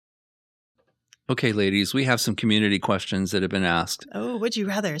Okay, ladies, we have some community questions that have been asked. Oh, would you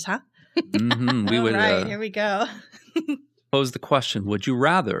rathers, huh? We would here we go. pose the question, would you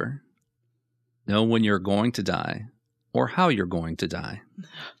rather know when you're going to die or how you're going to die?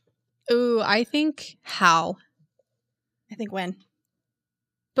 Ooh, I think how. I think when.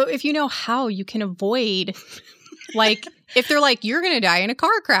 But if you know how, you can avoid, like, if they're like, you're going to die in a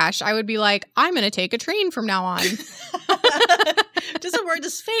car crash, I would be like, I'm going to take a train from now on.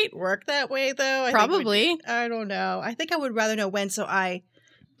 Does fate work that way, though? Probably. I don't know. I think I would rather know when so I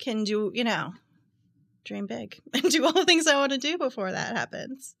can do, dream big and do all the things I want to do before that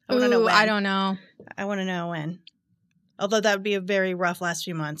happens. I want to know when. I don't know. I want to know when. Although that would be a very rough last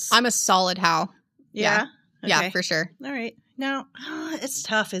few months. I'm a solid how. Yeah? Yeah, Okay. for sure. All right. Now, it's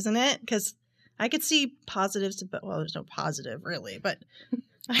tough, isn't it? Because I could see positives to, well, there's no positive really, but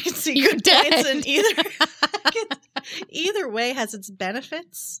I can see You're good dead. points in either way has its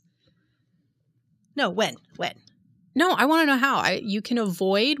benefits. No, when? No, I want to know how. You can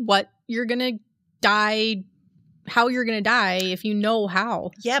avoid what you're going to die, how you're going to die if you know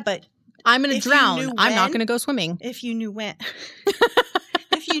how. Yeah, but I'm going to if you drown. knew I'm not when- going to go swimming. if you knew when,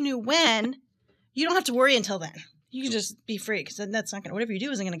 you don't have to worry until then. You can just be free because that's not going to, whatever you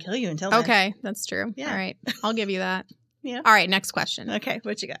do isn't going to kill you until then. Okay, that's true. Yeah. All right. I'll give you that. Yeah. All right, next question. Okay,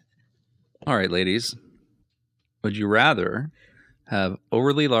 what you got? All right, ladies. Would you rather have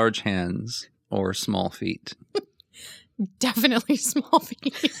overly large hands or small feet? Definitely small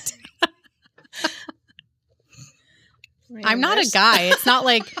feet. I'm not a guy. It's not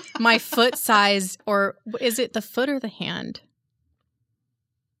like my foot size, or is it the foot or the hand?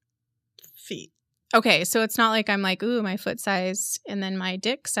 Feet. Okay, so it's not like I'm like, ooh, my foot size and then my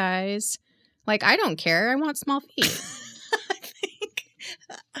dick size. Like, I don't care. I want small feet.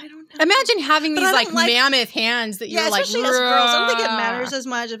 I don't know. Imagine having But these I don't like like- mammoth hands that Yeah, you're like, especially as girls. I don't think it "Rah." matters as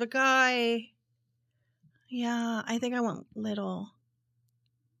much if a guy. Yeah, I think I want little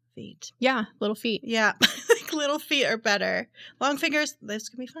feet. Yeah, little feet. Yeah, I think little feet are better. Long fingers, this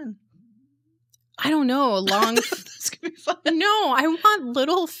could be fun. I don't know. Long. This could be fun. No, I want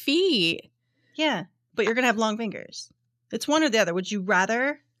little feet. Yeah, but you're going to have long fingers. It's one or the other. Would you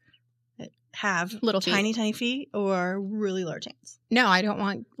rather have Little feet. tiny feet or really large hands? No, I don't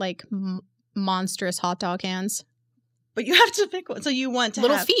want like monstrous hot dog hands. But you have to pick one. So you want to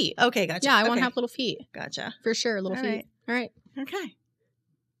Little have feet. Okay, gotcha. Yeah, I want Okay. to have little feet. Gotcha. For sure, little All feet. right. All right. Okay.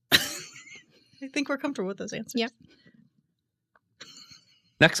 I think we're comfortable with those answers. Yep.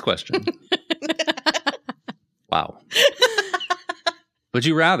 Next question. Wow. Would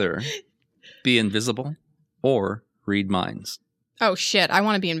you rather be invisible or read minds? Oh, shit. I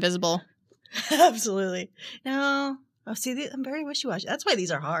want to be invisible. Absolutely. No. Oh, see, I'm very wishy-washy. That's why these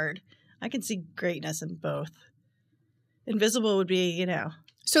are hard. I can see greatness in both. Invisible would be,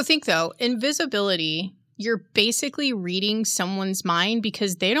 So think though, invisibility, you're basically reading someone's mind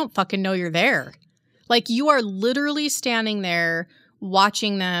because they don't fucking know you're there. Like you are literally standing there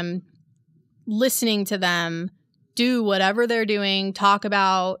watching them, listening to them, do whatever they're doing, talk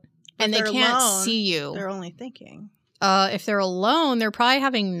about, and they they're can't alone, see you. They're only thinking. If they're alone, they're probably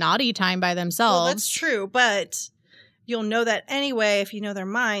having naughty time by themselves. Well, that's true, but you'll know that anyway if you know their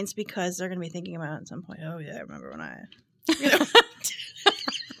minds because they're going to be thinking about it at some point. Oh, yeah, I remember when I...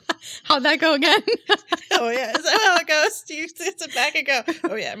 How'd that go again? Oh, yeah. Is that how it goes? Do you sit back and go,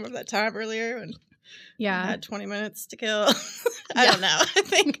 oh, yeah, I remember that time earlier when I Yeah. had 20 minutes to kill? I don't know. I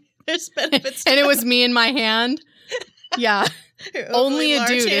think there's benefits to And it was me in my hand. Yeah. your Only overly a large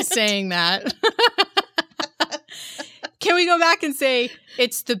dude hand. is saying that. Can we go back and say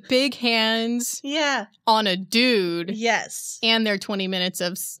it's the big hands Yeah. on a dude Yes. and their 20 minutes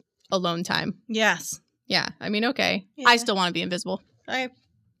of alone time? Yes. Yeah. I mean, okay. Yeah. I still want to be invisible.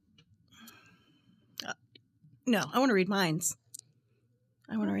 No, I want to read minds.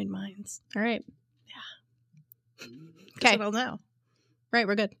 I want to read minds. All right. 'Cause Okay. then I'll know. Right.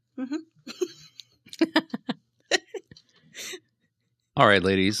 We're good. All right,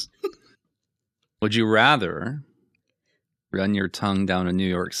 ladies. Would you rather run your tongue down a New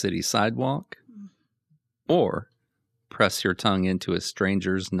York City sidewalk or press your tongue into a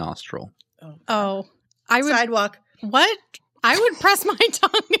stranger's nostril? Oh, I would. Sidewalk. What? I would press my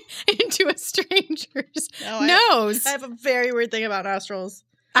tongue into a stranger's No, nose. I have a very weird thing about nostrils.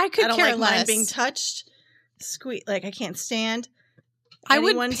 I could I don't care like mine less. being touched. Squeak. Like, I can't stand I would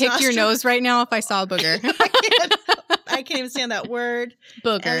anyone's pick your nostril. nose right now if I saw a booger. I can't even stand that word.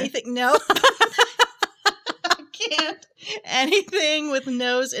 Booger. Anything. No. I can't. Anything with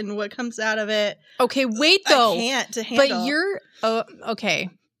nose and what comes out of it. Okay, wait though. I can't to handle. But you're okay.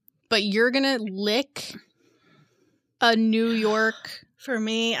 But you're gonna lick a New York For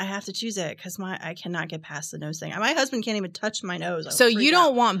me, I have to choose it because I cannot get past the nose thing. My husband can't even touch my nose. So you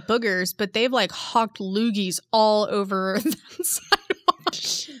don't want boogers, but they've like hawked loogies all over that sidewalk.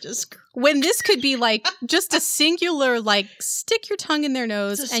 Just when this could be like just a singular, like stick your tongue in their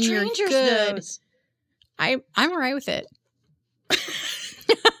nose it's a and you're stranger's good. nose. I'm all right with it.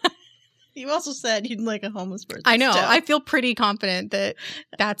 You also said you'd like a homeless person. I know. I feel pretty confident that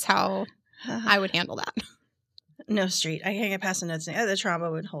that's how I would handle that. No street. I can't get past the nose thing. The trauma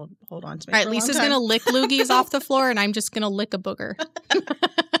would hold on to me. All right, Lisa's going to lick loogies off the floor, and I'm just going to lick a booger.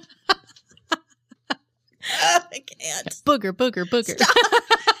 I can't. Booger, booger, booger.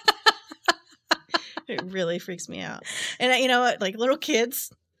 It really freaks me out. And you know what? Like little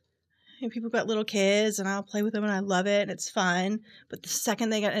kids, people got little kids, and I'll play with them, and I love it, and it's fun. But the second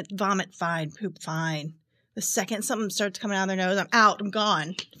they get vomit, fine. Poop, fine. The second something starts coming out of their nose, I'm out. I'm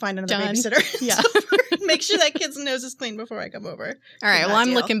gone. Find another Done. babysitter. Yeah. Make sure that kid's nose is clean before I come over. All right, well, Not I'm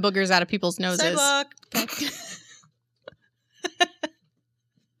deal. licking boogers out of people's noses. Sidewalk. Okay.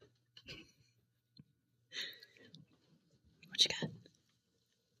 What you got?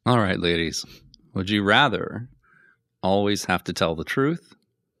 All right, ladies. Would you rather always have to tell the truth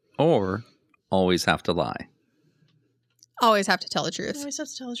or always have to lie? Always have to tell the I truth. always have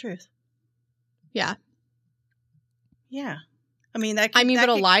to tell the truth. Yeah. Yeah. I mean, that. But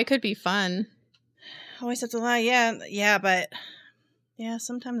a lie could be fun. Always have to lie. Yeah, but yeah,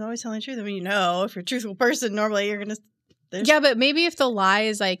 sometimes always telling the truth. I mean, if you're a truthful person, normally you're gonna. Yeah, but maybe if the lie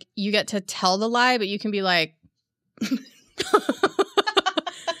is like you get to tell the lie, but you can be like.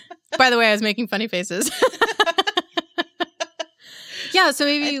 By the way, I was making funny faces. Yeah, so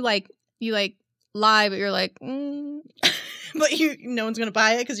maybe you lie, but you're like. But no one's gonna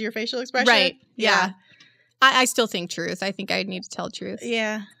buy it because of your facial expression, Right? Yeah. I still think truth. I think I need to tell truth.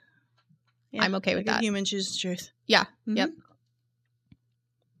 Yeah. I'm okay with like that. A human chooses truth. Yeah. Mhm. Yep.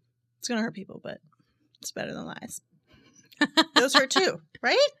 It's gonna hurt people, but it's better than lies. Those hurt too,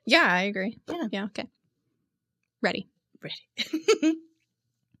 right? Yeah, I agree. Yeah. Yeah. Okay. Ready. Ready.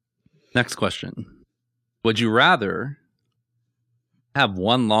 Next question. Would you rather have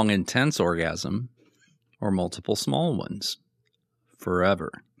one long, intense orgasm or multiple small ones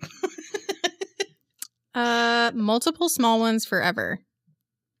forever? Multiple small ones forever.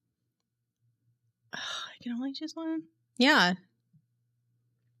 I can only choose one. Yeah.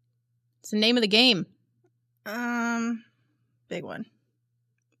 It's the name of the game. Big one.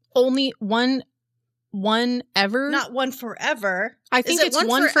 Only one ever? Not one forever. I think Is it it's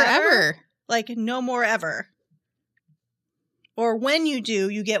one forever. Like no more ever. Or when you do,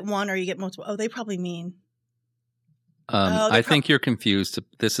 you get one or you get multiple. Oh, they probably mean. I think you're confused.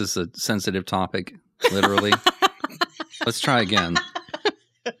 This is a sensitive topic, literally. Let's try again.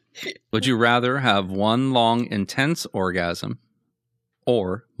 Would you rather have one long, intense orgasm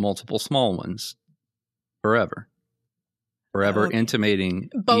or multiple small ones forever? Forever, Okay. intimating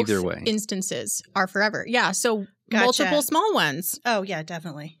Both either way. instances are forever. Yeah, so Gotcha. multiple small ones. Oh, yeah,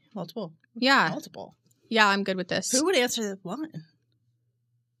 definitely. Multiple. Yeah. Multiple. Yeah, I'm good with this. Who would answer the one?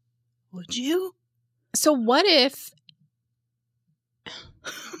 Would you? So what if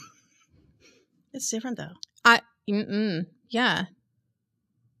It's different though. yeah.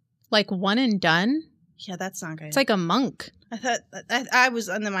 Like one and done? Yeah, that's not good. It's like a monk I thought I was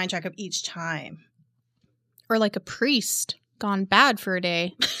on the mind track of each time. or like a priest gone bad for a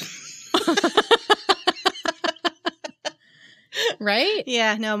day. Right?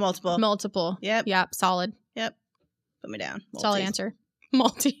 Yeah, no, multiple. Multiple. Yep. Yep. Solid. Yep. Put me down. Solid Multis. answer.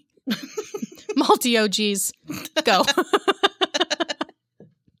 Multi. Multi OGs. Go.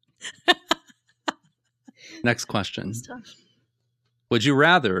 Next question. It's tough. Would you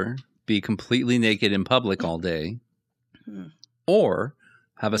rather be completely naked in public all day Hmm. or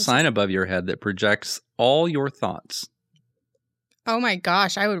have a sign above your head that projects all your thoughts? Oh my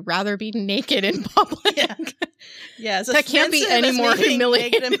gosh. I would rather be naked in public. Yeah. Yeah, as That can't be offensive any as more me being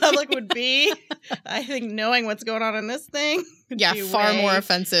humiliating. naked in public would be. I think knowing what's going on in this thing. would Yeah, be far way- more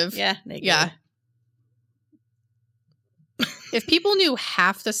offensive. Yeah, naked. Yeah. If people knew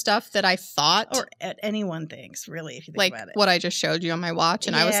half the stuff that I thought, Or at anyone thinks, really, if you think like about it. what I just showed you on my watch,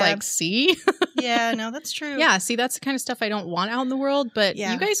 and I was Yeah. like, see? Yeah, no, that's true. Yeah, see, that's the kind of stuff I don't want out in the world, but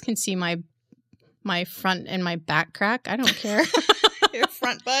Yeah. you guys can see my front and my back crack. I don't care. Your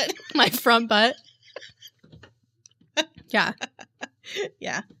front butt. My front butt. Yeah.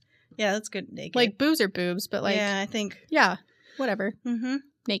 Yeah. Yeah, that's good naked. Like boobs are boobs, but like, yeah, I think. yeah, whatever. Mm-hmm.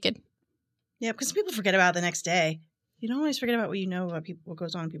 Naked. Yeah, because people forget about it the next day. You don't always forget about what you know about people, what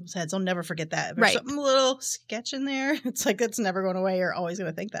goes on in people's heads. They'll never forget that. If there's Right. something a little sketch in there, it's like it's never going away. You're always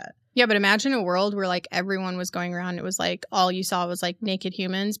going to think that. Yeah, but imagine a world where like everyone was going around. It was like all you saw was like naked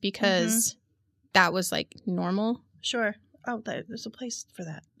humans because that was like normal. Sure. Oh, there's a place for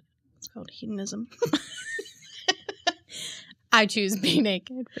that. It's called hedonism. I choose be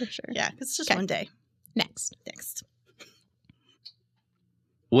naked for sure. Yeah, it's just Okay. one day. Next.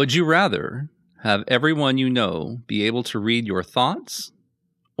 Would you rather have everyone you know be able to read your thoughts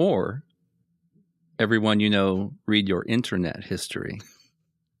or everyone you know read your internet history?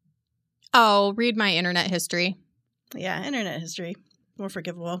 Oh, read my internet history. Yeah, internet history. More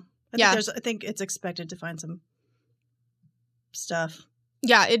forgivable. Yeah. I think it's expected to find some stuff.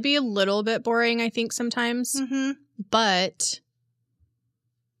 Yeah, it'd be a little bit boring, I think, sometimes. Mm-hmm. But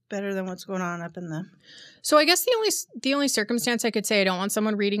Better than what's going on up in the... so I guess the only circumstance I could say I don't want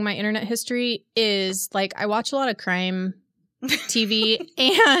someone reading my internet history is like I watch a lot of crime TV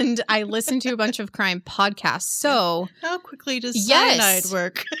and I listen to a bunch of crime podcasts. So How quickly does Yes. cyanide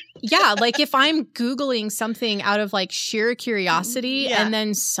work? yeah, like if I'm Googling something out of like sheer curiosity Yeah. and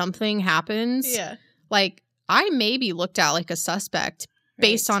then something happens, Yeah. like I may be looked at like a suspect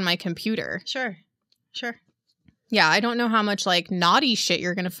based Right. on my computer. Sure. Yeah, I don't know how much like naughty shit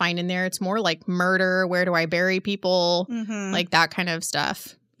you're going to find in there. It's more like murder, where do I bury people, Mm-hmm. like that kind of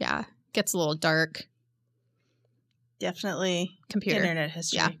stuff. Yeah, gets a little dark. Definitely Computer. internet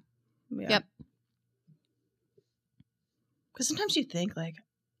history. Yeah. Yep. Because sometimes you think like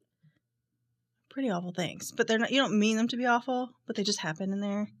pretty awful things, but they're not. You don't mean them to be awful, but they just happen in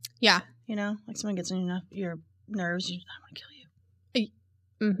there. Yeah. You know, like someone gets on your nerves. I want to kill you.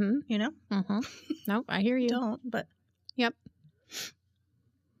 Mm-hmm. You know, Mm-hmm. No, I hear you. don't. But Yep.